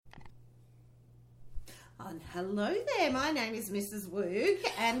And hello there, my name is Mrs. Woog,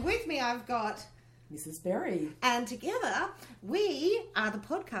 and with me I've got Mrs. Berry. And together we are the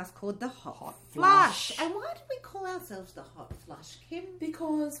podcast called The Hot Flush. And why do we call ourselves The Hot Flush, Kim?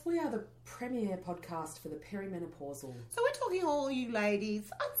 Because we are the premier podcast for the perimenopausal. So we're talking all you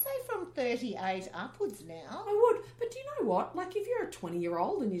ladies, I'd say from 38 upwards now. I would, but do you know what? Like if you're a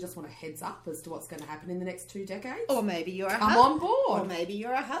 20-year-old and you just want a heads up as to what's going to happen in the next 2 decades. Or maybe you're Come on board. Or maybe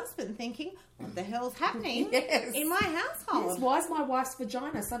you're a husband thinking, what the hell's happening Yes. in my household? Yes, why is my wife's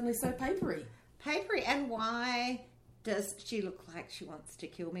vagina suddenly so papery? Papery, and why does she look like she wants to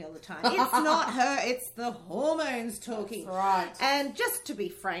kill me all the time? It's not her, it's the hormones talking. That's right. And just to be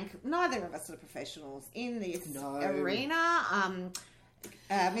frank, neither of us are professionals in this arena.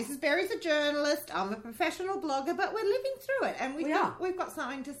 Mrs. Berry's a journalist, I'm a professional blogger, but we're living through it, and we've got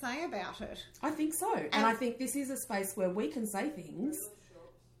something to say about it. I think so. And I think this is a space where we can say things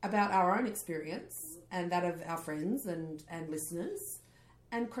about our own experience and that of our friends and listeners,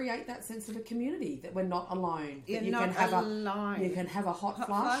 and create that sense of a community that we're not alone. You're you not can have alone. You can have a hot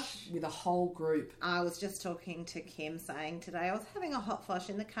flush with a whole group. I was just talking to Kim saying today I was having a hot flush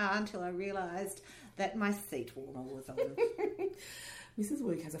in the car until I realised that my seat warmer was on. Mrs.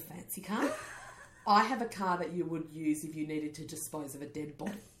 Woog has a fancy car. I have a car that you would use if you needed to dispose of a dead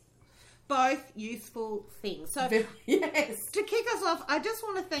body. Both useful things. So, yes. To kick us off, I just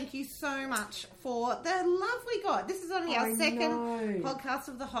want to thank you so much for the love we got. This is only our second podcast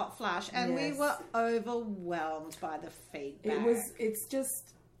of the Hot Flush, and we were overwhelmed by the feedback. It's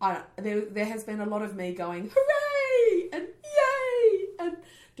just, there has been a lot of me going, hooray, and yay, and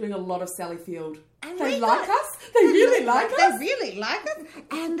doing a lot of Sally Field. And they like us. They really like us. They really like us.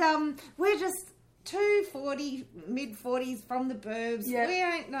 And we're just 240, mid-40s from the burbs. Yep. We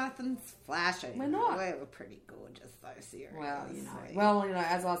ain't nothing flashing. We're not. We're pretty gorgeous, though, seriously. Well,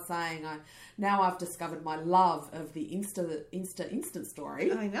 as I was saying, now I've discovered my love of the instant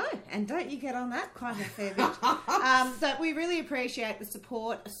story. I know, and don't you get on that quite a fair bit. But we really appreciate the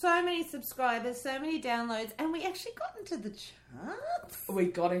support. So many subscribers, so many downloads, and we actually got into the charts. We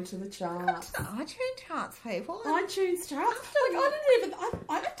got into the charts. The iTunes charts, people. iTunes charts? I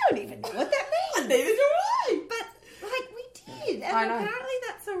don't even know what that means. Neither do I. But, we did. And apparently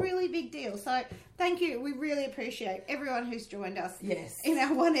that's a really big deal. So, thank you. We really appreciate everyone who's joined us in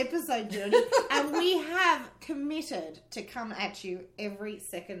our one episode journey. And we have committed to come at you every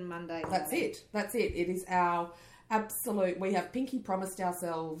second Monday morning. That's it. It is our absolute... We have pinky promised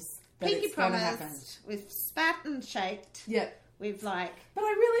ourselves that it's going to happen. We've spat and shaked. Yeah. We've But I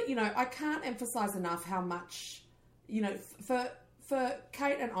really, I can't emphasize enough how much, for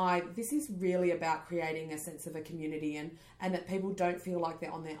Kate and I, this is really about creating a sense of a community and that people don't feel like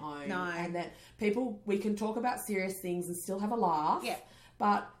they're on their own. No. And that we can talk about serious things and still have a laugh. Yeah.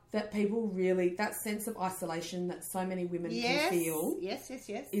 But that people really, that sense of isolation that so many women can feel. Yes.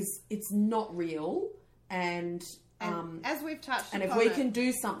 It's not real. And as we've touched and upon if we can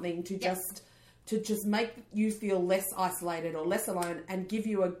do something to just make you feel less isolated or less alone and give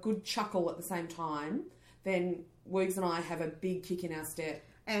you a good chuckle at the same time, then Woogs and I have a big kick in our step.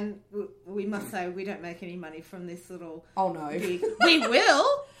 And we must say we don't make any money from this little... Oh, no. We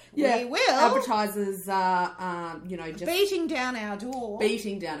will. Yeah. We will. Advertisers are, just... Beating down our door.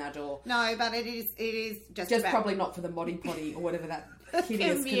 No, but it is just about... probably not for the Moddy Potty or whatever that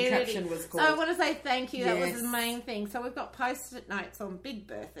hideous contraption was called. So I want to say thank you. That was the main thing. So we've got post-it notes on Big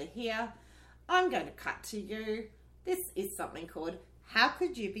Bertha here. I'm going to cut to you. This is something called How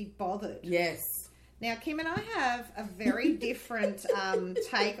Could You Be Bothered? Yes. Now, Kim and I have a very different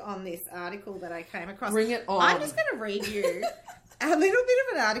take on this article that I came across. Bring it on. I'm just going to read you a little bit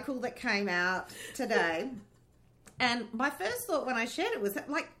of an article that came out today. And my first thought when I shared it was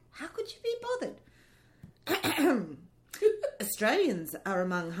how could you be bothered? Australians are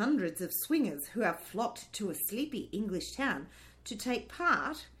among hundreds of swingers who have flocked to a sleepy English town to take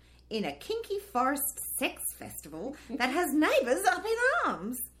part in a kinky forest sex festival that has neighbours up in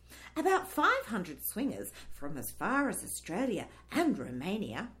arms. About 500 swingers from as far as Australia and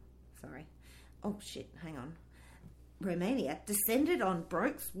Romania... Romania descended on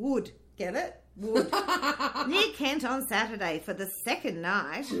Broke's Wood. Get it? Wood. Near Kent on Saturday for the second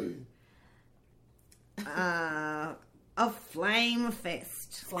night of Flame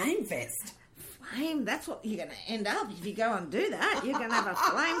Fest. Flame Fest? Flame, that's what you're going to end up if you go and do that. You're going to have a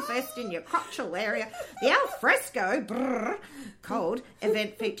flame fest in your crotchal area. The alfresco cold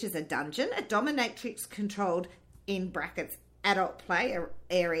event features a dungeon, a dominatrix controlled in brackets adult play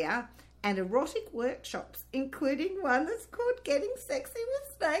area, and erotic workshops, including one that's called Getting Sexy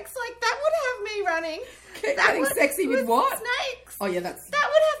with Snakes. Like, that would have me running. Getting sexy with what? Snakes. Oh, yeah, That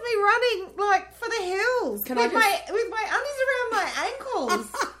would have me running, like, for the hills. Can with my undies around my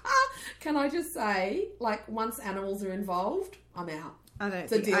ankles. Can I just say, like, once animals are involved, I'm out. I don't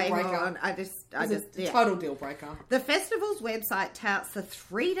It's a deal breaker. It's a total deal breaker. The festival's website touts the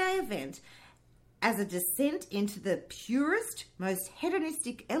 3-day event as a descent into the purest, most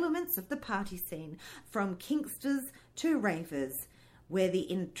hedonistic elements of the party scene, from kinksters to ravers, where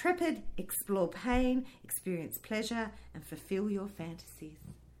the intrepid explore pain, experience pleasure, and fulfill your fantasies.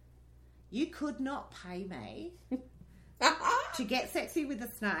 You could not pay me to get sexy with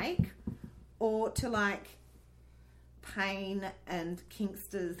a snake or to, like, pain and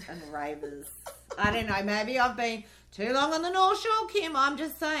kinksters and ravers. I don't know, maybe I've been too long on the North Shore, Kim. I'm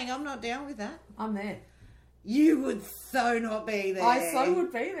just saying, I'm not down with that. I'm there. You would so not be there. I so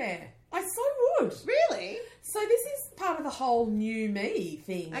would be there. I so would. Really? So this is part of the whole new me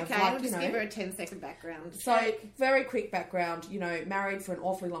thing. Okay, of, like, I'll just give her a 10-second background. So, very quick background, married for an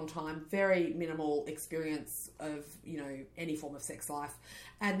awfully long time, very minimal experience of, any form of sex life.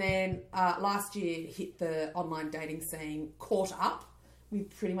 And then last year hit the online dating scene, caught up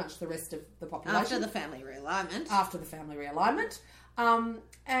with pretty much the rest of the population. After the family realignment.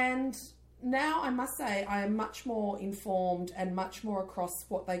 And now I must say I am much more informed and much more across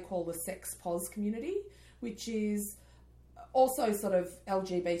what they call the sex pos community, which is also sort of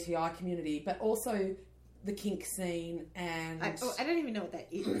LGBTI community, but also the kink scene. And I don't even know what that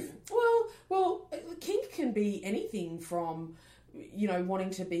is. Well, kink can be anything from, wanting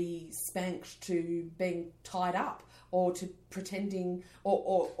to be spanked to being tied up or to pretending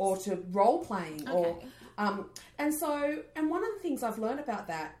or to role playing. Okay. And one of the things I've learned about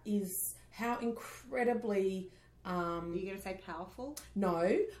that is how incredibly... Are you going to say powerful?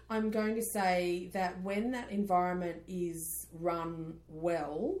 No, I'm going to say that when that environment is run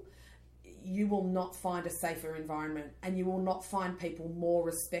well, you will not find a safer environment, and you will not find people more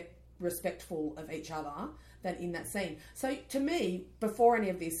respectful of each other than in that scene. So to me, before any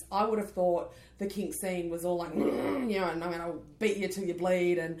of this, I would have thought the kink scene was all like, and I'm going to beat you till you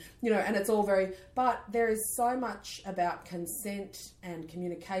bleed, and and it's all very. But there is so much about consent and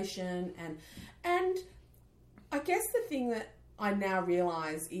communication, and I guess the thing that I now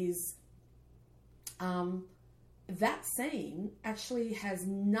realise is that scene actually has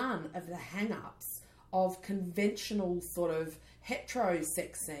none of the hang-ups of conventional sort of hetero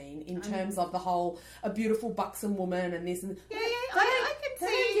sex scene in terms of the whole a beautiful buxom woman and this and I can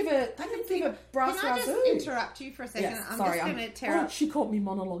see. They can give a brass Can I just razzoo. interrupt you for a second? Yes, I'm sorry, just going to tear up. She caught me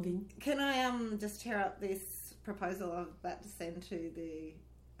monologuing. Can I just tear up this proposal I'm about to send to the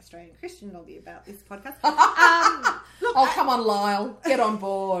Australian Christian lobby about this podcast? Look, come on, Lyle, get on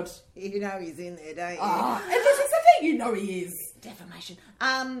board. You know he's in there, don't you? And this is the thing, he is. Defamation.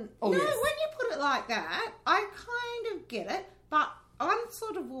 yes. When you put it like that, I kind of get it, but I'm the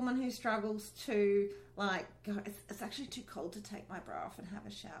sort of woman who struggles to, like, go, it's actually too cold to take my bra off and have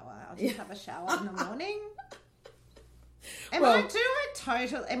a shower. I'll just have a shower in the morning. Am I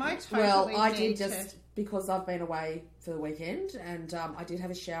totally did just, because I've been away for the weekend, and I did have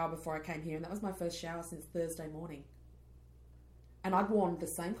a shower before I came here, and that was my first shower since Thursday morning. And I'd worn the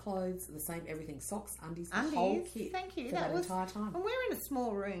same clothes, the same everything, socks, undies, the whole kit. Thank you. For that entire time. And we're in a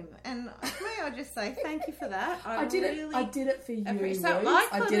small room, and may I just say thank you for that. I did it for you. I did it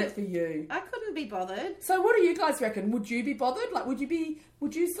for you. I couldn't be bothered. So, what do you guys reckon? Would you be bothered? Like, would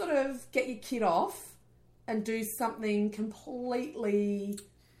you sort of get your kit off and do something completely?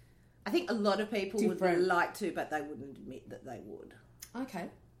 I think a lot of people different. Would like to, but they wouldn't admit that they would. Okay,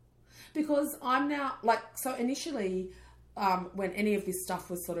 because I'm now so initially. When any of this stuff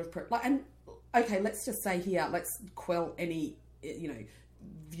was sort of let's just say here, let's quell any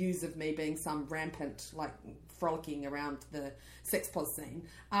views of me being some rampant frolicking around the sex pos scene.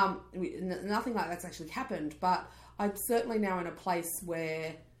 Nothing like that's actually happened, but I'm certainly now in a place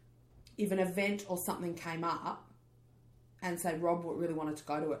where if an event or something came up and say Rob really wanted to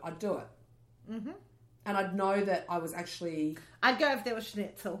go to it, I'd do it. Mm-hmm. And I'd know that I was actually... I'd go if there was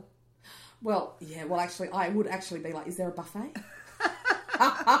schnitzel. Well, yeah, actually, I would actually be like, is there a buffet?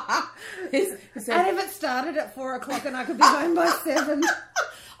 And if it started at 4:00 and I could be home by 7.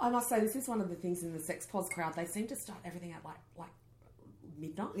 I must say, this is one of the things in the sex pos crowd. They seem to start everything at like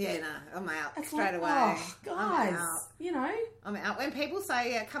midnight. Yeah, no, I'm out it's straight away. Oh, guys, I'm out. When people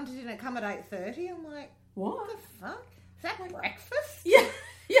say, come to dinner, come at 8:30, I'm like, what the fuck? Is that breakfast? Yeah.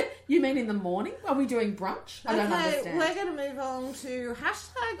 You mean in the morning? Are we doing brunch? I don't understand. We're going to move on to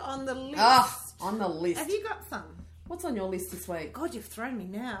hashtag on the list. On the list. Have you got some? What's on your list this week? God, you've thrown me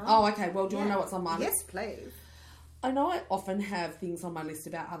now. Oh, okay. Well, do you want to know what's on my list? Yes, please. I know I often have things on my list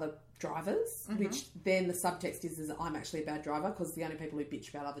about other drivers, which then the subtext is that I'm actually a bad driver because the only people who bitch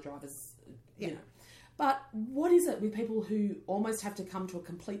about other drivers, you know. But what is it with people who almost have to come to a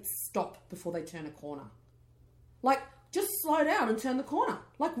complete stop before they turn a corner? Like, just slow down and turn the corner.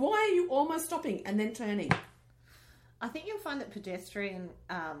 Like, why are you almost stopping and then turning? I think you'll find that pedestrian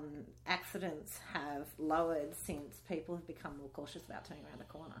accidents have lowered since people have become more cautious about turning around a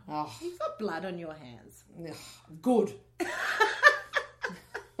corner. Oh. You've got blood on your hands. Ugh, good.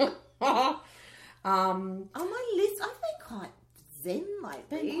 On my list, I've been quite zen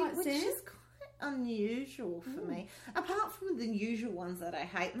lately, which zen? is quite unusual for me. Apart from the usual ones that I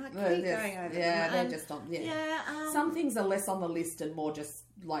hate, and I keep going over them. They're just on. Yeah, some things are less on the list and more just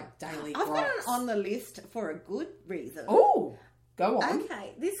like daily. I've got it on the list for a good reason. Oh, go on.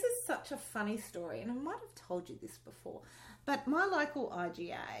 Okay, this is such a funny story, and I might have told you this before. But my local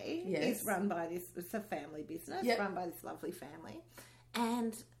IGA is run by it's a family business, run by this lovely family.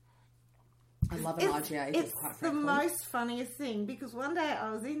 And I love an IGA. It's the most funniest thing because one day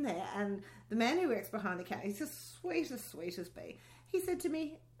I was in there and the man who works behind the counter, he's the sweet as bee. He said to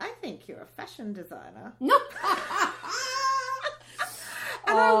me, "I think you're a fashion designer." No.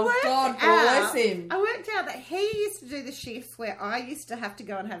 And God bless him. I worked out that he used to do the shifts where I used to have to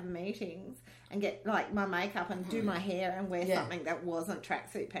go and have meetings and get like my makeup and do my hair and wear something that wasn't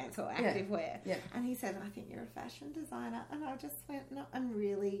tracksuit pants or active wear. Yeah. And he said, "I think you're a fashion designer." And I just went, "No, I'm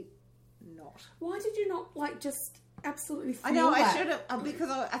really not." Why did you not like just absolutely feel I know, that? I should have, because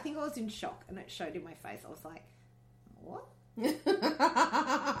I think I was in shock and it showed in my face. I was like, what?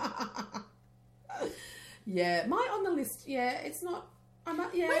 Yeah, my on the list, it's not...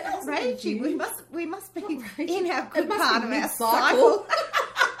 We're not raging. We must be in our good it must part be of our mid-cycle. cycle.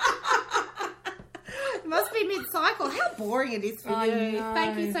 It must be mid-cycle. How boring it is for you. know.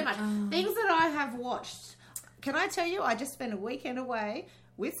 Thank you so much. Things that I have watched. Can I tell you, I just spent a weekend away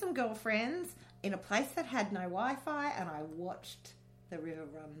with some girlfriends in a place that had no Wi-Fi and I watched the river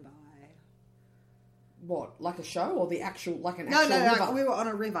run by. What, like a show or the actual, like an No, actual river? we were on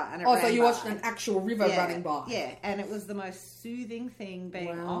a river and it Oh, ran so you by. watched an actual river running by? Yeah, and it was the most soothing thing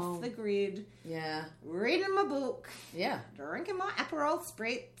being off the grid, reading my book, drinking my Aperol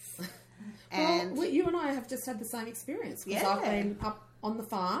Spritz. And well, you and I have just had the same experience because I've been up on the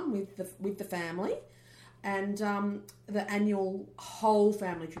farm with the family and the annual whole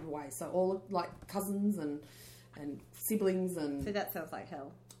family trip away. So all like cousins and siblings and... So that sounds like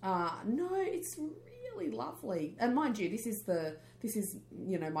hell. No, it's really lovely. And mind you, this is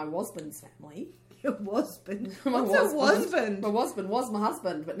my wasband's family. Your wasband? My What's a wasband? My wasband was my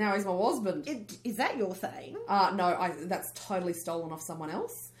husband, but now he's my wasband. Is that your saying? No, that's totally stolen off someone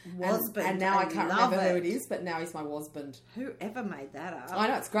else. Wasband. And now I can't remember who it is, but now he's my wasband. Whoever made that up? I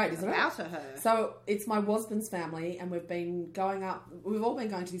know, it's great, isn't it? Out to her. So it's my wasband's family, and we've been going up. We've all been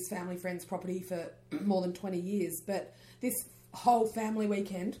going to this family friend's property for more than 20 years, but this whole family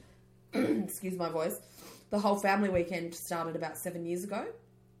weekend, excuse my voice, the whole family weekend started about 7 years ago.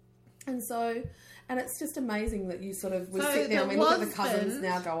 And it's just amazing that you sort of, we sit there and we look at the cousins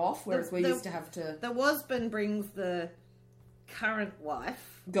now go off, whereas we used to have to... The wasband brings the current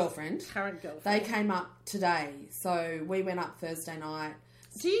girlfriend. They came up today, so we went up Thursday night.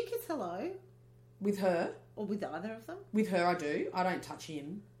 Do you kiss hello? With her. Or with either of them? With her I do. I don't touch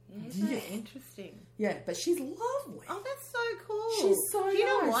him. Yeah, isn't that interesting? Yeah, but she's lovely. Oh, that's so cool. She's so nice. You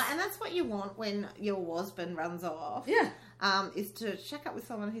know what? And that's what you want when your wasband runs off. Yeah. Is to check up with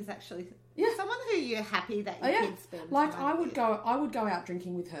someone who's actually... Someone who you're happy that you can spend like time I would with. I would go out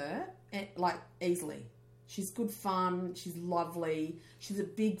drinking with her, like easily. She's good fun. She's lovely. She's a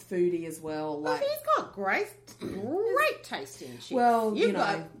big foodie as well. Well, he's got great taste in chicks. Well, you've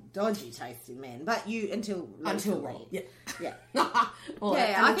got dodgy taste in men, but until yeah. Well,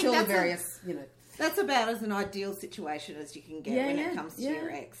 I think the various, That's about as an ideal situation as you can get when it comes to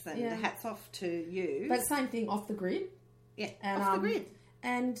your ex. And hats off to you. But same thing, off the grid. Yeah, off the grid.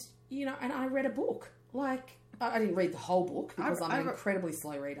 And, and I read a book. Like, I didn't read the whole book because I'm an incredibly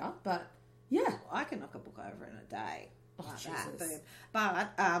slow reader. But, yeah. I can knock a book over in a day. Oh, like Jesus.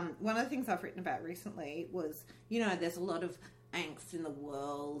 That. But one of the things I've written about recently was, there's a lot of angst in the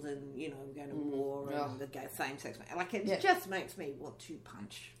world and, we're going to war and the same-sex. Like, it just makes me want to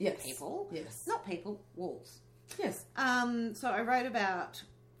punch people. Yes. Not people, walls. Yes. So I wrote about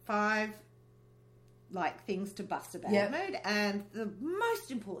 5, things to bust a bad mood. And the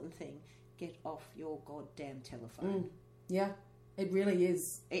most important thing, get off your goddamn telephone. Yeah, it really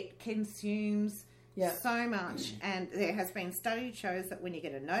is. It consumes Yeah. So much. And there has been study shows that when you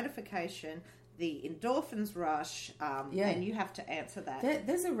get a notification, the endorphins rush, and you have to answer that.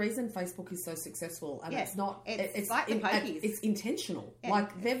 There's a reason Facebook is so successful, and it's not. It's like the pokies. It's intentional. Yeah,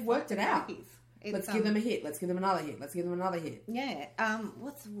 like they've worked it out. Let's give them a hit. Let's give them another hit. Let's give them another hit. Yeah.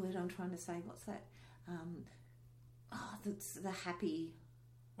 What's the word I'm trying to say? What's that? That's the happy.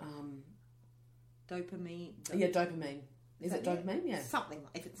 Dopamine. Yeah, dopamine. Is it dopamine? Yeah. Something.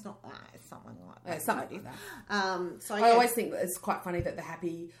 If it's not that, it's something like that. Something like that. So I always think that it's quite funny that the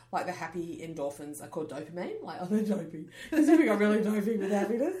happy endorphins are called dopamine. Like, oh, they're dopey. Because you think I'm really dopey with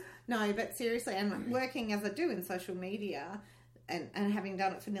happiness. No, but seriously, and working as I do in social media, and having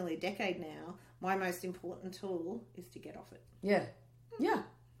done it for nearly a decade now, my most important tool is to get off it. Yeah. Yeah.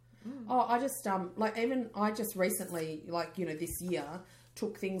 Oh, I just I just recently, this year,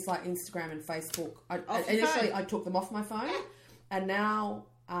 took things like Instagram and Facebook. Initially I took them off my phone, and now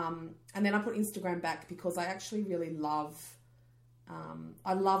and then I put Instagram back because I actually really love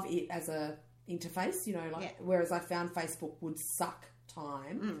I love it as a interface, whereas I found Facebook would suck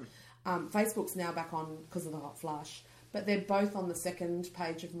time. Facebook's now back on because of the hot flush, but they're both on the second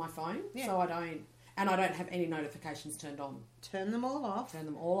page of my phone, so I don't have any notifications turned on. Turn them all off. Turn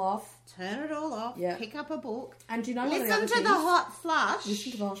them all off. Turn it all off. Yeah. Pick up a book. And do you know Listen to the hot flush.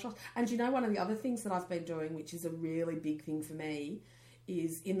 Listen to the hot flush. And do you know one of the other things that I've been doing, which is a really big thing for me,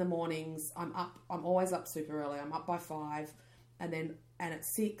 is in the mornings, I'm always up super early. I'm up by 5, and at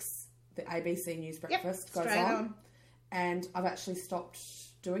 6, the ABC News Breakfast goes on. And I've actually stopped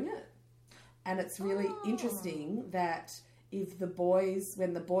doing it. And it's really interesting that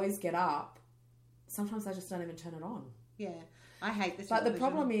when the boys get up, sometimes I just don't even turn it on. Yeah, I hate this. But the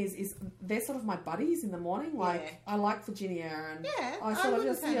problem is they're sort of my buddies in the morning. Like, I like Virginia, and I sort of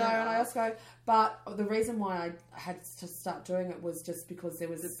just, and I just go. But the reason why I had to start doing it was just because there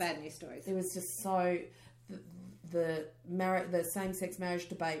was bad news stories. It was just so the same-sex marriage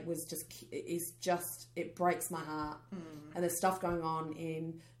debate it breaks my heart, and there's stuff going on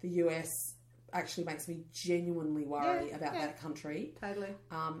in the US actually makes me genuinely worry about that country. Totally.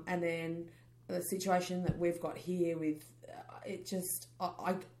 And then the situation that we've got here with it just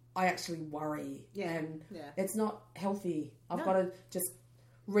I actually worry, and it's not healthy. I've got to just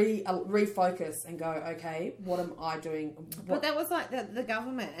refocus and go, okay, what am I doing? But that was like the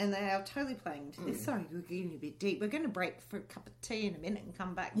government, and they are totally playing into this. Sorry, we're getting a bit deep. We're going to break for a cup of tea in a minute and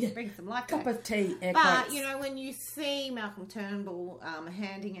come back and bring some life cup back. Of tea, but when you see Malcolm Turnbull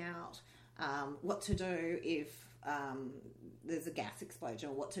handing out what to do if there's a gas explosion,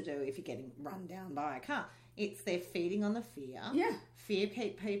 or what to do if you're getting run down by a car. They're feeding on the fear. Yeah. Fear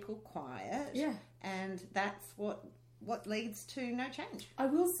keep people quiet. Yeah. And that's what leads to no change. I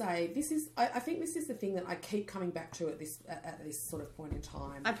will say I think this is the thing that I keep coming back to at this sort of point in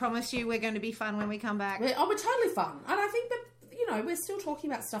time. I promise you we're going to be fun when we come back. We're totally fun. And I think that, we're still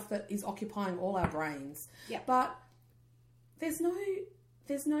talking about stuff that is occupying all our brains. Yeah. But there's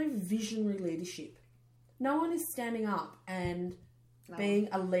no visionary leadership. No one is standing up and being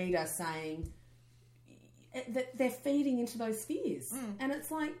a leader saying that they're feeding into those fears. And it's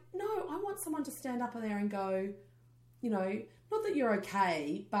like, no, I want someone to stand up there and go, not that you're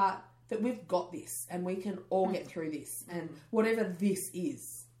okay, but that we've got this and we can all get through this and whatever this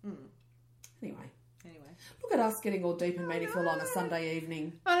is. Anyway. Look at us getting all deep and meaningful on a Sunday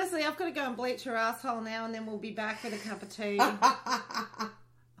evening. Honestly, I've got to go and bleach your asshole now, and then we'll be back with a cup of tea. I'll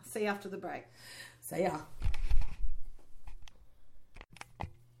see you after the break. See ya.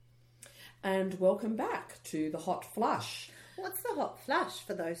 And welcome back to The Hot Flush. What's The Hot Flush,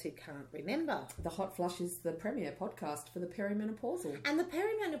 for those who can't remember? The Hot Flush is the premier podcast for the perimenopausal. And the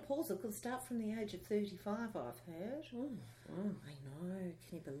perimenopausal could start from the age of 35, I've heard. Oh. I know.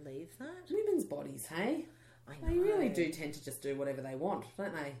 Can you believe that? Women's bodies, hey? I know. They really do tend to just do whatever they want,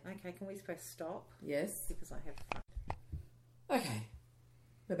 don't they? Okay, can we press stop? Yes. Because I have... Okay.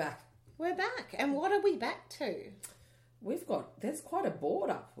 We're back. We're back. And what are we back to? There's quite a board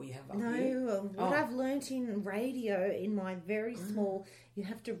up we have up here. No, what I've learnt in radio, in my very small, you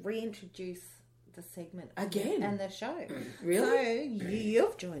have to reintroduce the segment again and the show. Really? So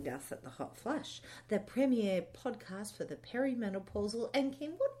you've joined us at the Hot Flush, the premier podcast for the perimenopausal. And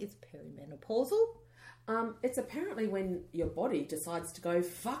Kim, what is perimenopausal? It's apparently when your body decides to go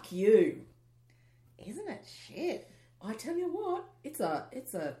fuck you. Isn't it shit? I tell you what, it's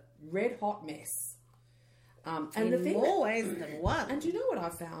a red hot mess. And in the thing more ways than one. And do you know what I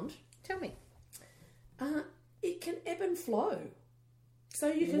found? Tell me. It can ebb and flow. So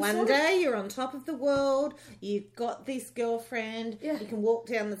you can one day you're on top of the world. You've got this girlfriend. Yeah. You can walk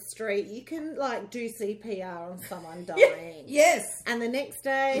down the street. You can do CPR on someone dying. Yes. And the next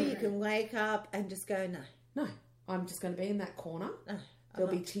day you can wake up and just go, no, I'm just going to be in that corner. no,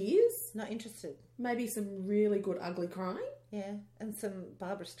 There'll be tears. not interested. Maybe some really good ugly crying. Yeah, and some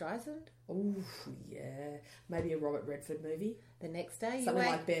Barbara Streisand. Oh, yeah. Maybe a Robert Redford movie. The next day you Something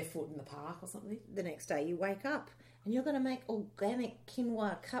like Barefoot in the Park or something. The next day you wake up and you're going to make organic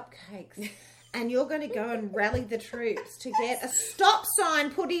quinoa cupcakes. And you're going to go and rally the troops to get a stop sign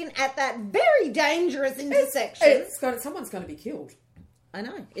put in at that very dangerous intersection. Someone's going to be killed. I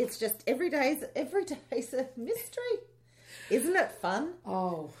know. It's just every day's a mystery. Isn't it fun?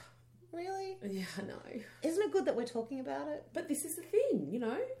 Oh, Really? yeah, I know. Isn't it good that we're talking about it? But this is the thing, you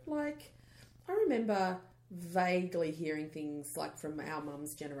know? Like, I remember vaguely hearing things like from our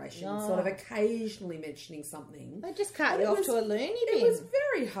mum's generation, sort of occasionally mentioning something. They just cut you off to a loony bin. It was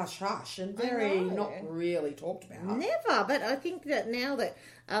very hush-hush and very not really talked about. Never, but I think that now that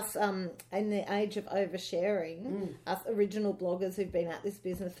us, in the age of oversharing, us original bloggers who've been at this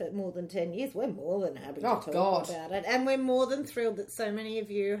business for more than 10 years, we're more than happy to talk about it. And we're more than thrilled that so many of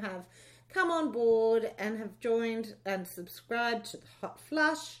you have come on board and have joined and subscribed to the Hot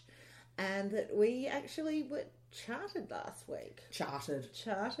Flush, and that we actually were charted last week. Charted.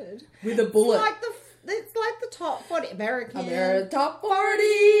 With a bullet. It's like the top 40. American top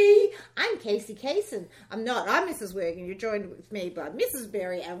 40. I'm Casey Kaysen. I'm not. I'm Mrs. Werg, and you're joined with me by Mrs.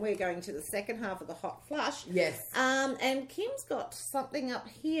 Berry, and we're going to the second half of the Hot Flush. Yes. And Kim's got something up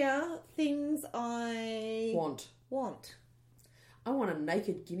here. Things I want. I want a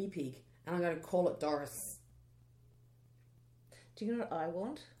naked guinea pig, and I'm going to call it Doris. Do you know what I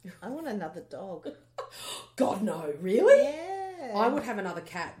want? I want another dog. God, no. Really? Yeah. I would have another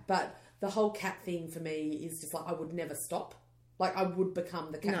cat, but the whole cat thing for me is just like I would never stop. Like I would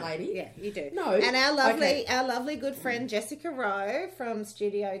become the cat lady. Yeah, you do. No. And our lovely good friend Jessica Rowe from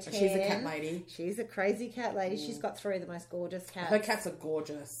Studio 10. She's a cat lady. She's a crazy cat lady. She's got 3 of the most gorgeous cats. Her cats are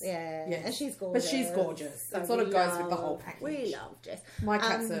gorgeous. Yeah. Yes. And she's gorgeous. But she's gorgeous. So it sort of goes with the whole package. We love Jess. My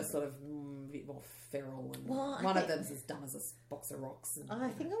cats are sort of a bit more feral. And one of them's as dumb as a box of rocks. And, I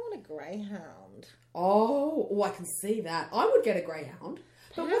think I want a greyhound. Oh, I can see that. I would get a greyhound.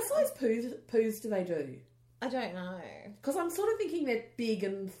 But what size poos do they do? I don't know. Because I'm sort of thinking they're big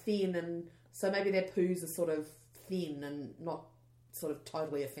and thin, and so maybe their poos are sort of thin and not sort of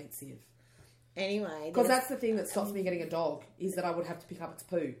totally offensive. Anyway, because that's the thing that stops me getting a dog, is that I would have to pick up its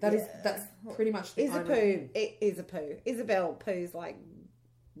poo. That's pretty much the only thing. It is a poo. Isabel poos like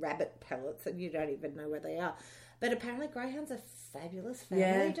rabbit pellets, and you don't even know where they are. But apparently, greyhounds are fabulous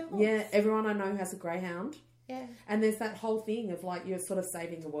family dogs. Yeah, everyone I know has a greyhound. Yeah. And there's that whole thing of like you're sort of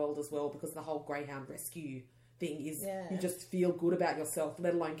saving the world as well, because the whole greyhound rescue thing is you just feel good about yourself,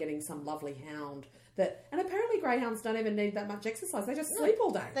 let alone getting some lovely hound. And apparently greyhounds don't even need that much exercise. They just sleep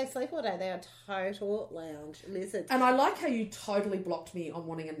all day. They sleep all day. They are total lounge lizards. And I like how you totally blocked me on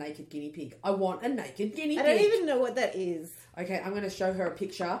wanting a naked guinea pig. I want a naked guinea pig. I don't even know what that is. Okay, I'm going to show her a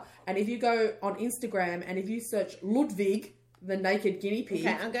picture. And if you go on Instagram and if you search Ludwig, the naked guinea pig.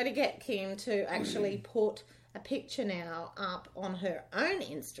 Okay, I'm going to get Kim to actually put a picture now up on her own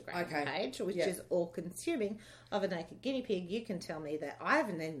Instagram page, which is all-consuming, of a naked guinea pig. You can tell me that I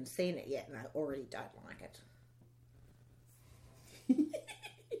haven't even seen it yet, and I already don't like it.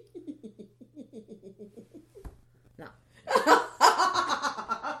 No.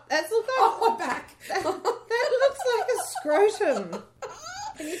 That's my back. That looks like a scrotum.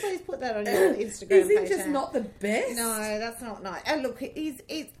 Can you please put that on your Instagram page? Is it just not the best? No, that's not nice. And look, he's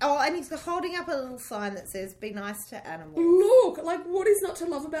holding up a little sign that says, "Be nice to animals." Look, like what is not to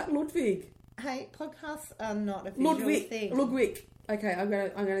love about Ludwig? Hey, podcasts are not a visual thing. Ludwig. Okay, I'm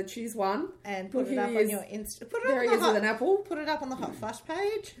gonna choose one and put it up on your Insta. There he is with an apple. Put it up on the Hot Flush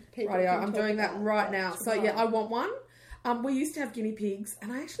page. Rightio, I'm doing that right now. So yeah, I want one. We used to have guinea pigs,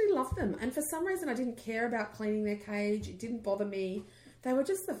 and I actually loved them. And for some reason, I didn't care about cleaning their cage. It didn't bother me. They were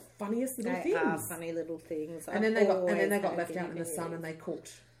just the funniest little things. They are funny little things. And then they got left out in the sun and they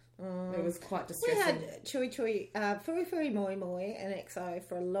cooked. It was quite distressing. We had Chewy Chewy, Furi Furi Moi Moi and EXO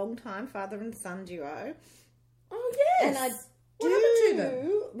for a long time, father and son duo. Oh yes. And I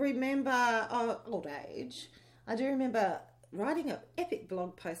do remember old age. I do remember writing an epic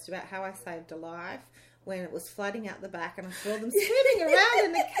blog post about how I saved a life when it was flooding out the back and I saw them swimming around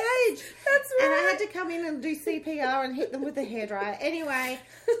in the cage. That's right. And I had to come in and do CPR and hit them with a hairdryer. Anyway,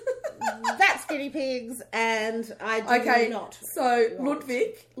 that's guinea pigs, and I do not. So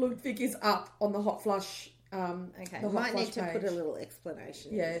Ludwig is up on the Hot Flush. Okay, might need to put a little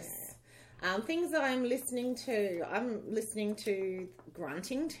explanation. Yes. Things that I'm listening to. I'm listening to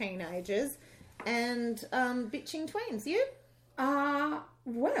grunting teenagers and bitching tweens. You?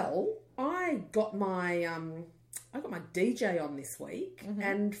 Well, I got my DJ on this week,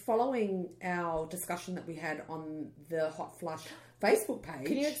 and following our discussion that we had on the Hot Flush Facebook page.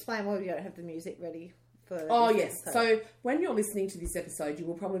 Can you explain why we don't have the music ready for? Oh, this yes. episode? So when you're listening to this episode, you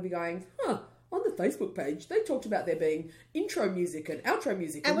will probably be going, on the Facebook page, they talked about there being intro music and outro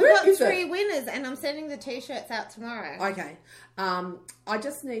music. And we've got 3 winners, and I'm sending the T-shirts out tomorrow. Okay. I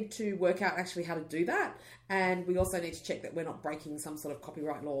just need to work out actually how to do that. And we also need to check that we're not breaking some sort of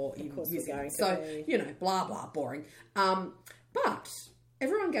copyright law in using it. So, blah, blah, boring. But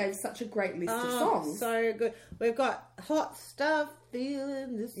everyone gave such a great list of songs. So good. We've got Hot Stuff,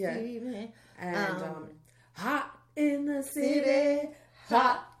 Feeling the City. And Hot in the City,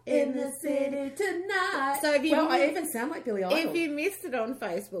 Hot in the city tonight. So if you I even sound like Billy Idol. If you missed it on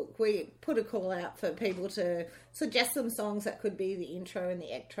Facebook, we put a call out for people to suggest some songs that could be the intro and the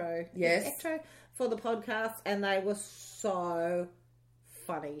extro. Yes. The extro for the podcast, and they were so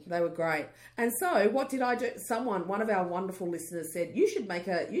funny. They were great. And so what did I do? One of our wonderful listeners said, you should make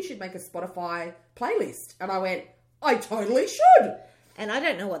a Spotify playlist. And I went, I totally should. And I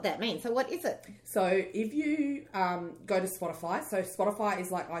don't know what that means. So what is it? So if you go to Spotify, so Spotify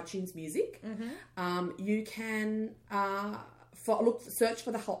is like iTunes Music. You can search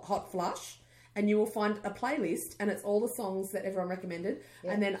for the Hot Flush, and you will find a playlist, and it's all the songs that everyone recommended.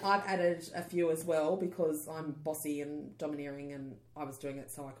 Yep. And then I've added a few as well because I'm bossy and domineering, and I was doing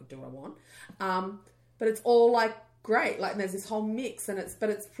it so I could do what I want. But it's all like great. Like, and there's this whole mix, and it's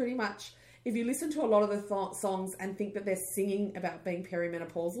pretty much. If you listen to a lot of the songs and think that they're singing about being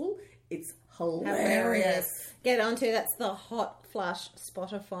perimenopausal, it's hilarious. Get onto that's the Hot Flush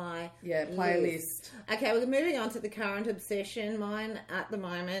Spotify playlist. Okay, we're moving on to the current obsession. Mine at the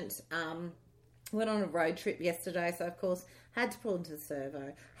moment, went on a road trip yesterday, so of course had to pull into the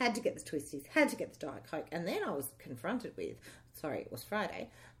servo, had to get the twisties, had to get the Diet Coke, and then I was confronted with, it was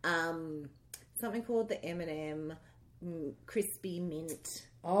Friday, something called the M&M Crispy Mint.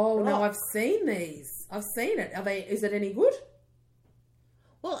 Oh, no, I've seen these. I've seen it. Is it any good?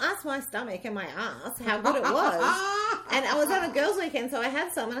 Well, ask my stomach and my ass how good it was. And I was on a girls' weekend, so I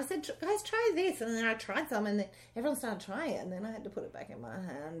had some, and I said, guys, try this. And then I tried some, and then everyone started trying it, and then I had to put it back in my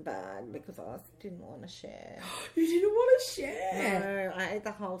handbag because I didn't want to share. You didn't want to share? No, I ate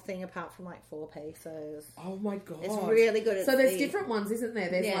the whole thing apart from like 4 pieces. Oh, my God. It's really good. So there's different ones, isn't there?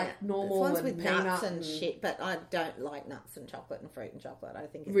 There's like normal ones and with peanut nuts and shit, but I don't like nuts and chocolate and fruit and chocolate. I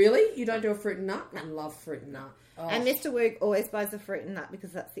think Really? You don't do a fruit and nut? I love fruit and nut. Oh. And Mr. Woog always buys a fruit and nut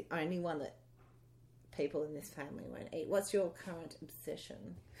because that's the only one that people in this family won't eat. What's your current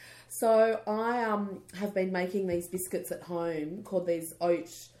obsession? So I have been making these biscuits at home called oat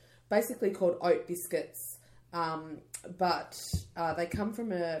biscuits, but they come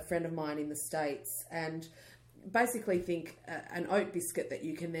from a friend of mine in the States, and basically think an oat biscuit that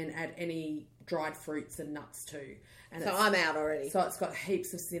you can then add any dried fruits and nuts to. And so I'm out already. So it's got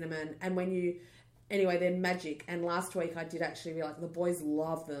heaps of cinnamon, and anyway, they're magic. And last week I did actually realize the boys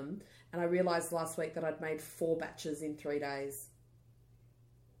love them. And I realised last week that I'd made 4 batches in 3 days.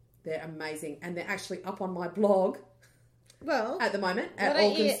 They're amazing. And they're actually up on my blog at the moment at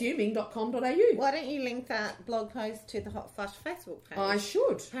allconsuming.com.au. Why don't you link that blog post to the Hot Flush Facebook page? I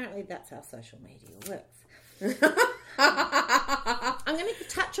should. Apparently that's how social media works. I'm going to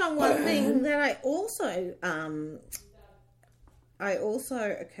touch on one thing that I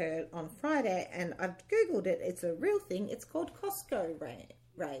also occurred on Friday, and I've Googled it. It's a real thing. It's called Costco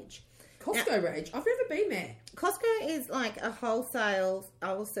Rage. Costco Rage? I've never been there. Costco is like a wholesale,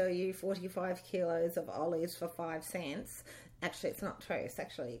 I will sell you 45 kilos of olives for 5 cents. Actually, it's not true. It's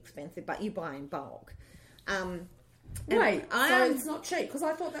actually expensive, but you buy in bulk. Wait, so it's not cheap? Because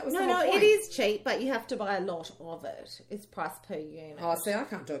I thought that was the whole point. It is cheap, but you have to buy a lot of it. It's price per unit. Oh, see, I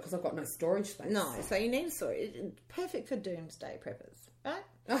can't do it because I've got no storage space. No, so you need storage. Perfect for doomsday preppers, right?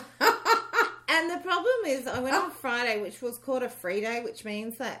 And the problem is, I went on Friday, which was called a free day, which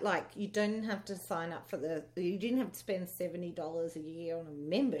means that, like, you didn't have to sign up you didn't have to spend $70 a year on a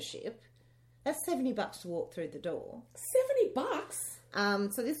membership. That's $70 to walk through the door.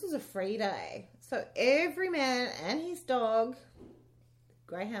 $70? So this was a free day. So every man and his dog,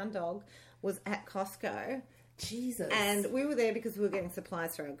 greyhound dog, was at Costco. Jesus. And we were there because we were getting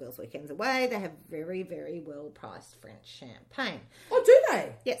supplies for our girls' weekends away. They have very, very well-priced French champagne. Oh, do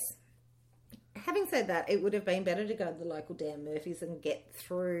they? Yes. Having said that, it would have been better to go to the local Dan Murphy's and get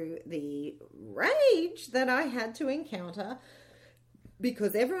through the rage that I had to encounter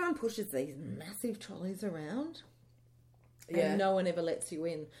because everyone pushes these massive trolleys around. and no one ever lets you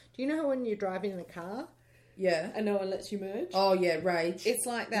in. Do you know how when you're driving in a car and no one lets you merge? Oh, yeah, rage. It's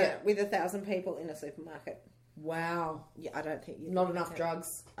like that with 1,000 people in a supermarket. Wow. Yeah, I don't think you... Not enough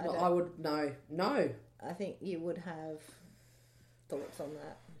drugs. I would... No. I think you would have thoughts on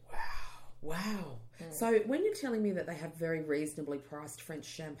that. Wow. So when you're telling me that they have very reasonably priced French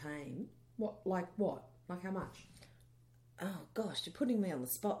champagne, what? Like how much? Oh, gosh, you're putting me on the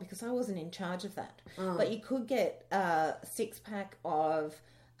spot because I wasn't in charge of that. But you could get a 6-pack of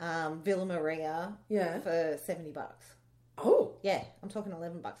Villa Maria for $70. Oh. Yeah, I'm talking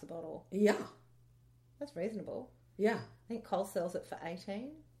 $11 a bottle. Yeah. That's reasonable. Yeah. I think Cole sells it for $18.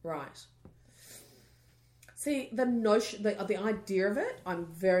 Right. See, the notion, the idea of it, I'm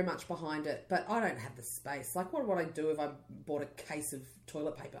very much behind it, but I don't have the space. Like, what would I do if I bought a case of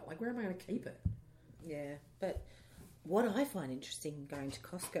toilet paper? Like, where am I going to keep it? Yeah, but what I find interesting going to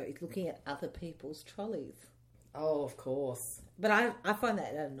Costco is looking at other people's trolleys. Oh, of course. But I find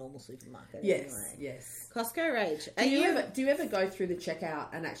that at a normal supermarket. Yes, anyway. yes. Costco rage. Do you ever go through the checkout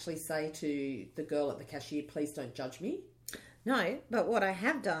and actually say to the girl at the cashier, please don't judge me? No, but what I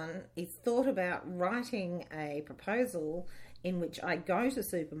have done is thought about writing a proposal in which I go to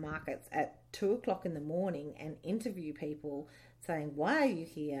supermarkets at 2:00 in the morning and interview people saying, why are you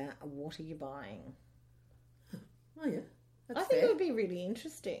here and what are you buying? Oh, yeah. That's I think fair. it would be really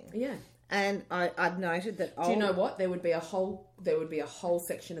interesting. Yeah. And I've noted that... Do you know what? There would be a whole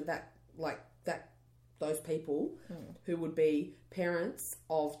section of that, like that, those people who would be parents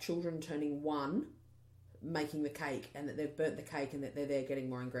of children turning 1 making the cake and that they've burnt the cake and that they're there getting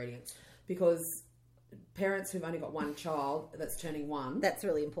more ingredients. Because parents who've only got one child that's turning 1... That's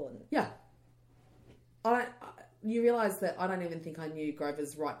really important. Yeah. You realise that I don't even think I knew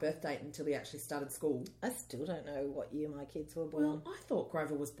Grover's right birth date until he actually started school. I still don't know what year my kids were born. Well, I thought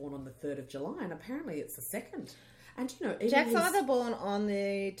Grover was born on the 3rd of July and apparently it's the 2nd. And you know, Jack's either born on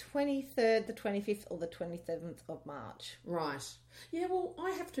the 23rd, the 25th, or the 27th of March. Right. Yeah. Well,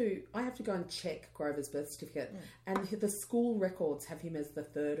 I have to go and check Grover's birth certificate, and the school records have him as the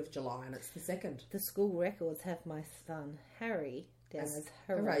 3rd of July, and it's the 2nd. The school records have my son Harry down as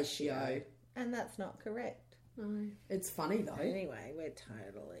Horatio, and that's not correct. No, it's funny though. Anyway, we're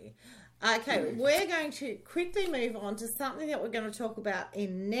totally okay. We're going to quickly move on to something that we're going to talk about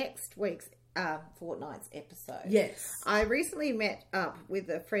in next week's fortnight's episode. Yes. I recently met up with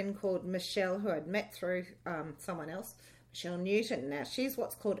a friend called Michelle who I'd met through someone else, Michelle Newton. Now, she's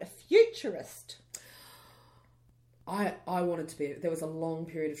what's called a futurist. I wanted to be... There was a long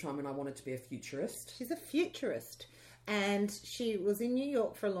period of time when I wanted to be a futurist. She's a futurist. And she was in New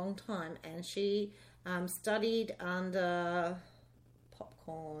York for a long time and she studied under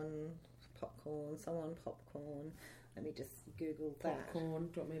popcorn. Let me just Google that. Popcorn.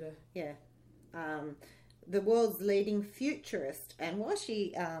 Do you want me to... Yeah. The world's leading futurist, and while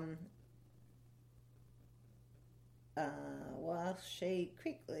she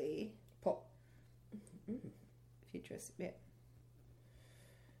quickly futurist, yeah.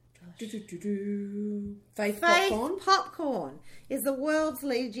 Faith Popcorn is the world's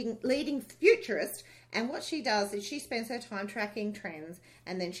leading futurist, and what she does is she spends her time tracking trends,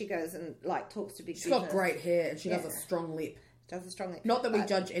 and then she goes and talks to big business. She's got great hair, and she does a strong lip. Not that we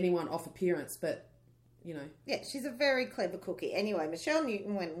judge anyone off appearance, but, you know. Yeah, she's a very clever cookie. Anyway, Michelle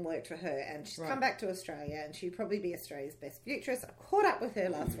Newton went and worked for her, and she's come back to Australia, and she'd probably be Australia's best futurist. I caught up with her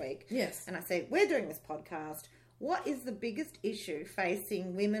last week. Yes. And I said, we're doing this podcast. What is the biggest issue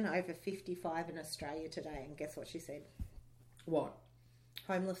facing women over 55 in Australia today? And guess what she said? What?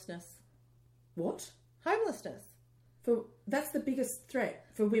 Homelessness. What? Homelessness. That's the biggest threat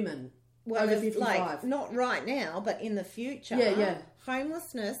for women. Well, over 55. Not right now, but in the future. Yeah.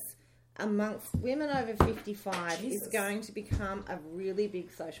 Homelessness amongst women over 55 is going to become a really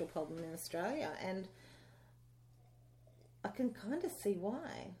big social problem in Australia. And I can kind of see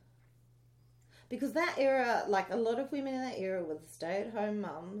why. Because that era, a lot of women in that era were stay-at-home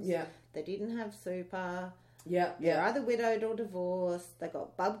mums. Yeah. They didn't have super. Yeah. They're either widowed or divorced. They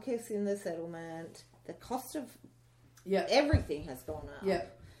got bubkiss in the settlement. The cost of everything has gone up. Yeah.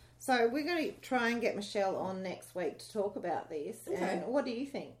 So we're going to try and get Michelle on next week to talk about this. Okay. And what do you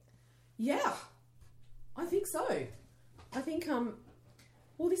think? Yeah, I think so. I think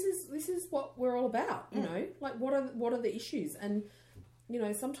well, this is what we're all about. You know, what are the issues? And you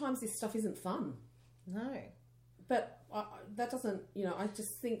know, sometimes this stuff isn't fun. No, but that doesn't. You know, I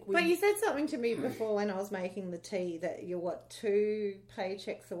just think. But you said something to me before when I was making the tea that you're 2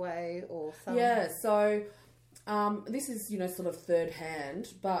 paychecks away or something. Yeah. So. This is, sort of third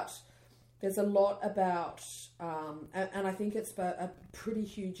hand, but there's a lot about, and I think it's a pretty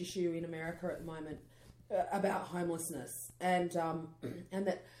huge issue in America at the moment, about homelessness, and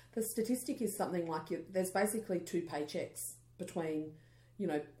that the statistic is something like there's basically 2 paychecks between, you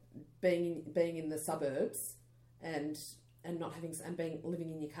know, being in the suburbs and not having and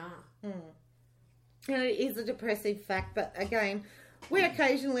living in your car. And it is a depressive fact, but again, we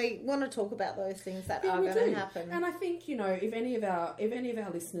occasionally want to talk about those things that are going to happen. And I think, you know, if any of our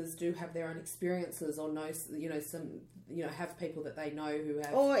listeners do have their own experiences or know, you know, have people that they know who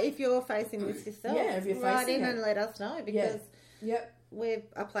have, or if you're facing this yourself, if you're write facing in it, and let us know, because we're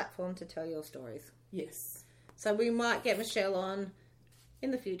a platform to tell your stories. Yes. So we might get Michelle on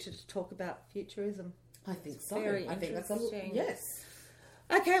in the future to talk about futurism. I think so. I think that's interesting. Yes.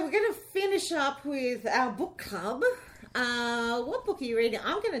 Okay, we're going to finish up with our book club. What book are you reading?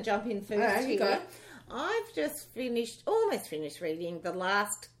 I'm going to jump in first here. Go. I've just almost finished reading The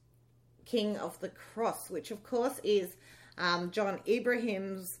Last King of the Cross, which of course is John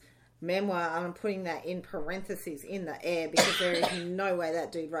Ibrahim's memoir. I'm putting that in parentheses in the air because there is no way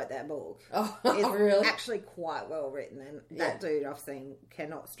that dude wrote that book. Oh, it's really? actually quite well written, and that dude I've seen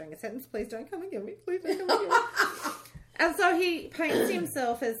cannot string a sentence. Please don't come and get me. Please don't come and get me. And so he paints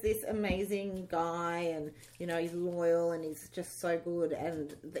himself as this amazing guy, and, you know, he's loyal and he's just so good.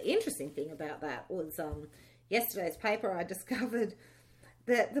 And the interesting thing about that was yesterday's paper, I discovered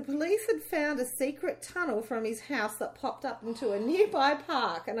that the police had found a secret tunnel from his house that popped up into a nearby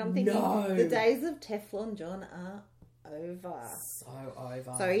park. And I'm thinking, the days of Teflon John are over. So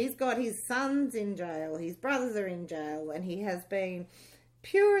over. So he's got his sons in jail, his brothers are in jail, and he has been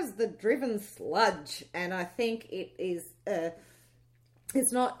pure as the driven sludge. And I think it is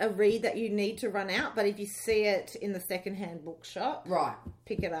it's not a read that you need to run out, but if you see it in the secondhand bookshop, right,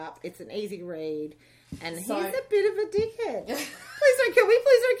 pick it up. It's an easy read, and so, he's a bit of a dickhead. Please don't kill me,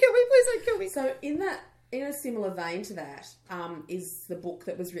 please don't kill me, please don't kill me. So in a similar vein to that is the book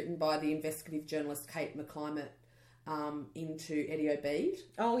that was written by the investigative journalist Kayte into Eddie O'Bead.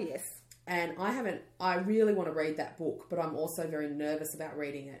 Oh yes. And I really want to read that book, but I'm also very nervous about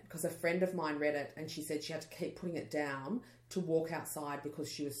reading it because a friend of mine read it and she said she had to keep putting it down to walk outside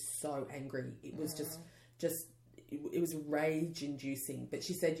because she was so angry. It was it was rage inducing, but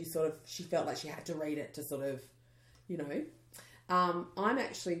she said she felt like she had to read it to sort of, you know. I'm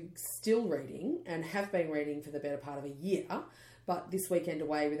actually still reading and have been reading for the better part of a year, but this weekend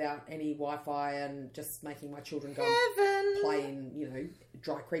away without any Wi-Fi and just making my children go and play in, you know,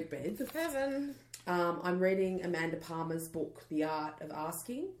 dry creek beds. Heaven. I'm reading Amanda Palmer's book, The Art of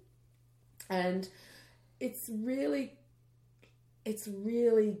Asking, and it's really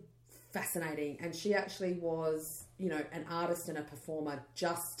fascinating. And she actually was, you know, an artist and a performer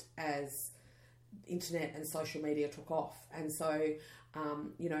just as internet and social media took off. And so,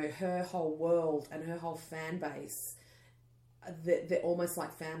 you know, her whole world and her whole fan base, they're almost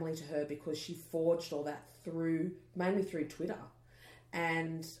like family to her because she forged all that mainly through Twitter.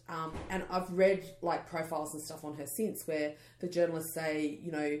 And I've read like profiles and stuff on her since where the journalists say,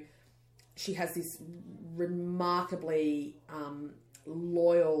 you know, she has this remarkably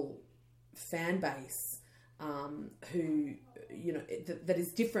loyal fan base who, you know, that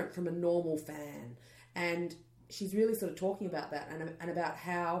is different from a normal fan. And she's really sort of talking about that and about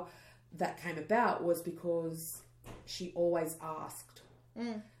how that came about was because she always asked,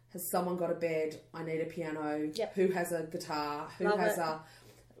 has someone got a bed? I need a piano. Yep. Who has a guitar?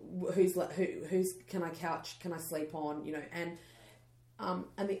 Who's can I couch? Can I sleep on? You know, and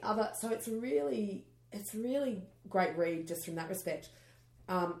the other. So it's a really great read just from that respect.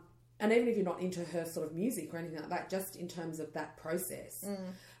 And even if you're not into her sort of music or anything like that, just in terms of that process.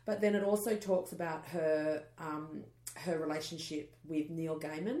 But then it also talks about her relationship with Neil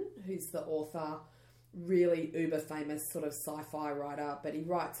Gaiman, who's the author, really uber famous sort of sci-fi writer, but he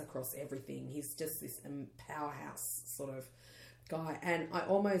writes across everything. He's just this powerhouse sort of guy. And I'm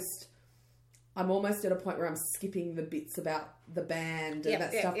almost at a point where I'm skipping the bits about the band and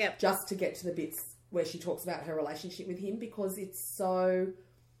that stuff just to get to the bits where she talks about her relationship with him because it's so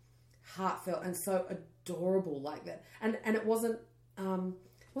heartfelt and so adorable like that. And it wasn't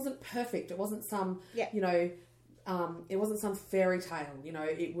perfect. It wasn't some, you know, it wasn't some fairy tale, you know,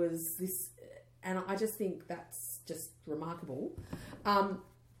 it was this, and I just think that's just remarkable.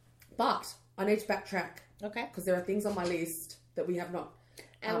 But I need to backtrack. Okay. Because there are things on my list that we have not.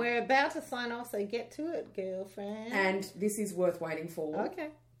 And we're about to sign off, so get to it, girlfriend. And this is worth waiting for. Okay.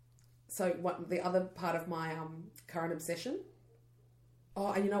 So the other part of my current obsession.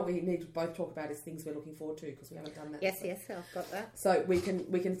 Oh, and you know what we need to both talk about is things we're looking forward to because we haven't done that. Yes, I've got that. So we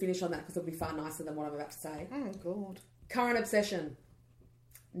can finish on that because it'll be far nicer than what I'm about to say. Oh, God. Current obsession.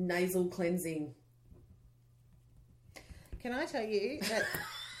 Nasal cleansing. Can I tell you that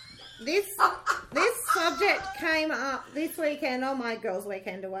This subject came up this weekend on my girls'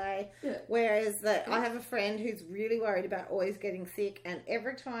 weekend away. Yeah. Whereas I have a friend who's really worried about always getting sick, and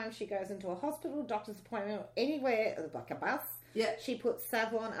every time she goes into a hospital, doctor's appointment, or anywhere like a bus, she puts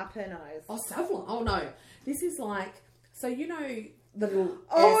Savlon up her nose. Oh, Savlon. Oh no, this is like the little.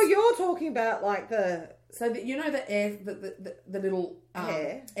 You're talking about like the. So that the little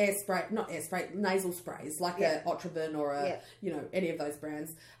air spray, not air spray, nasal sprays, like a Otrivin or any of those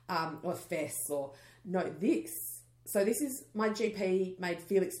brands, or Fess or this. So this is my GP made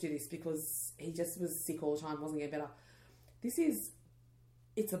Felix do this because he just was sick all the time, wasn't getting better.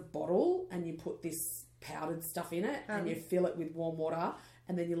 It's a bottle and you put this powdered stuff in it and you fill it with warm water.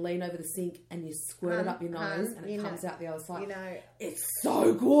 And then you lean over the sink and you squirt it up your nose and it comes out the other side. It's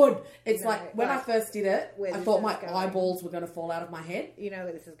so good. It's like when I first did it, I thought my eyeballs were going to fall out of my head. You know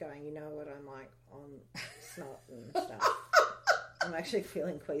where this is going. You know what I'm like on snot and stuff. I'm actually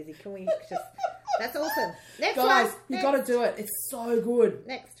feeling queasy. Can we just... That's awesome. Next Guys, one. you got to do it. It's so good.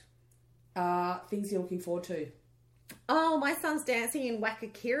 Next. Things you're looking forward to. Oh, my son's dancing in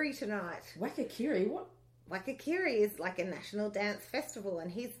Wakakiri tonight. Wakakiri? What? Wakakiri is like a national dance festival, and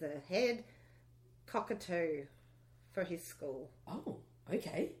he's the head cockatoo for his school. Oh,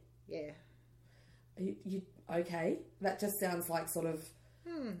 okay. Yeah. You okay? That just sounds like sort of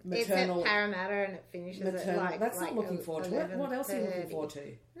It's maternal. at Parramatta, and it finishes maternal. at That's not looking forward to it. What else are you looking forward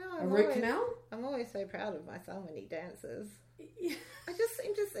to? No, a root canal? I'm always so proud of my son when he dances. Yeah. I just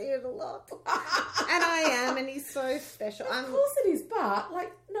seem to see it a lot. And I am, and he's so special. Of course it is, but,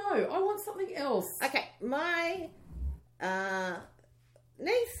 no, I want something else. Okay, my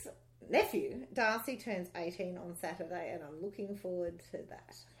nephew, Darcy, turns 18 on Saturday, and I'm looking forward to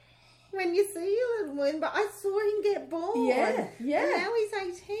that. When you see your little moon, but I saw him get born. Yeah. And now he's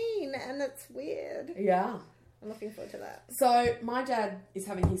 18, and it's weird. Yeah. I'm looking forward to that. So, my dad is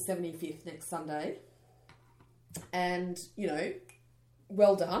having his 75th next Sunday. And,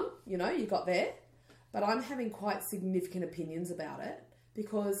 well done, you got there. But I'm having quite significant opinions about it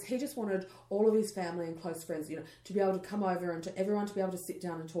because he just wanted all of his family and close friends, to be able to come over and to everyone to be able to sit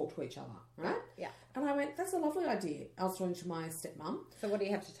down and talk to each other, right? Yeah. And I went, that's a lovely idea. I was talking to my stepmom. So what do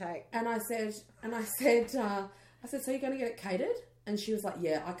you have to take? And I said, so you're going to get it catered? And she was like,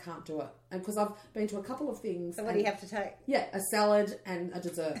 yeah, I can't do it. And because I've been to a couple of things. So what do you have to take? Yeah, a salad and a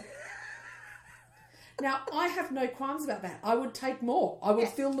dessert. Now, I have no qualms about that. I would take more. I would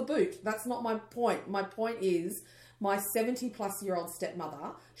fill the boot. That's not my point. My point is my 70-plus-year-old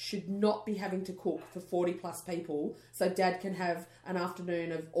stepmother should not be having to cook for 40-plus people so Dad can have an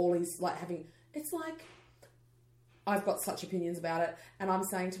afternoon of all his, having... It's like... I've got such opinions about it, and I'm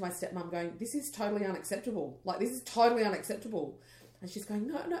saying to my stepmom, going, this is totally unacceptable. This is totally unacceptable. And she's going,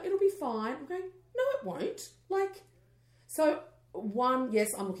 no, it'll be fine. I'm going, no, it won't. So... One,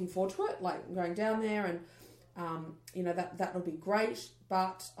 yes, I'm looking forward to it, I'm going down there and, that'll be great,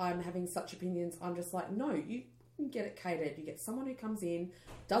 but I'm having such opinions. I'm just like, no, you can get it catered. You get someone who comes in,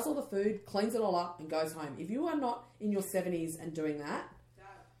 does all the food, cleans it all up and goes home. If you are not in your 70s and doing that...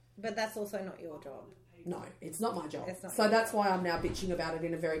 But that's also not your job. No, it's not my job. So that's why I'm now bitching about it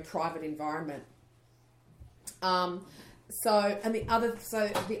in a very private environment. The other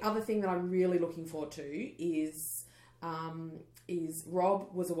thing that I'm really looking forward to is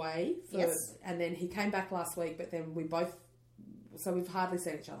Rob was away and then he came back last week, but then we've hardly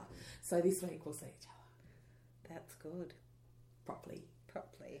seen each other. So this week we'll see each other. That's good. Properly.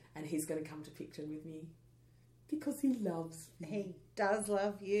 And And he's going to come to Picton with me because he loves me. He does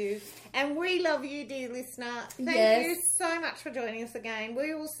love you. And we love you, dear listener. Thank you so much for joining us again.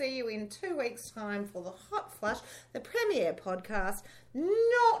 We will see you in 2 weeks' time for the Hot Flush, the premiere podcast,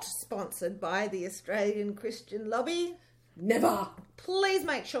 not sponsored by the Australian Christian Lobby. Never. Please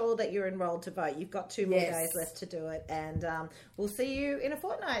make sure that you're enrolled to vote. You've got 2 more days left to do it. And we'll see you in a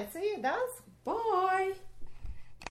fortnight. See you, Daz. Bye.